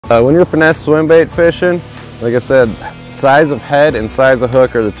When you're finesse swim bait fishing, like I said, size of head and size of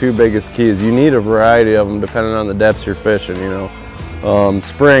hook are the two biggest keys. You need a variety of them depending on the depths you're fishing, you know.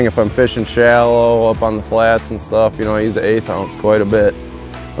 Spring, if I'm fishing shallow up on the flats and stuff, you know, I use an 1/8 ounce quite a bit.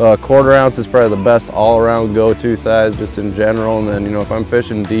 1/4 ounce is probably the best all-around go-to size just in general. And then, you know, if I'm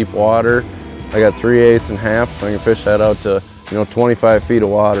fishing deep water, I got 3/8 and half. I can fish that out to, you know, 25 feet of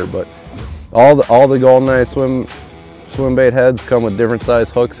water. But all the Goldeneye swim bait heads come with different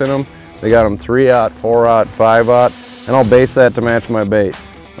size hooks in them. They got them 3/0, 4/0, 5/0, and I'll base that to match my bait.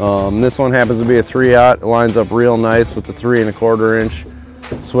 This one happens to be a 3/0. It lines up real nice with the 3 1/4 inch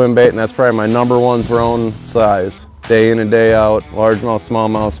swim bait, and that's probably my #1 thrown size. Day in and day out, largemouth,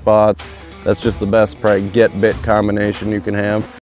 smallmouth spots. That's just the best probably get bit combination you can have.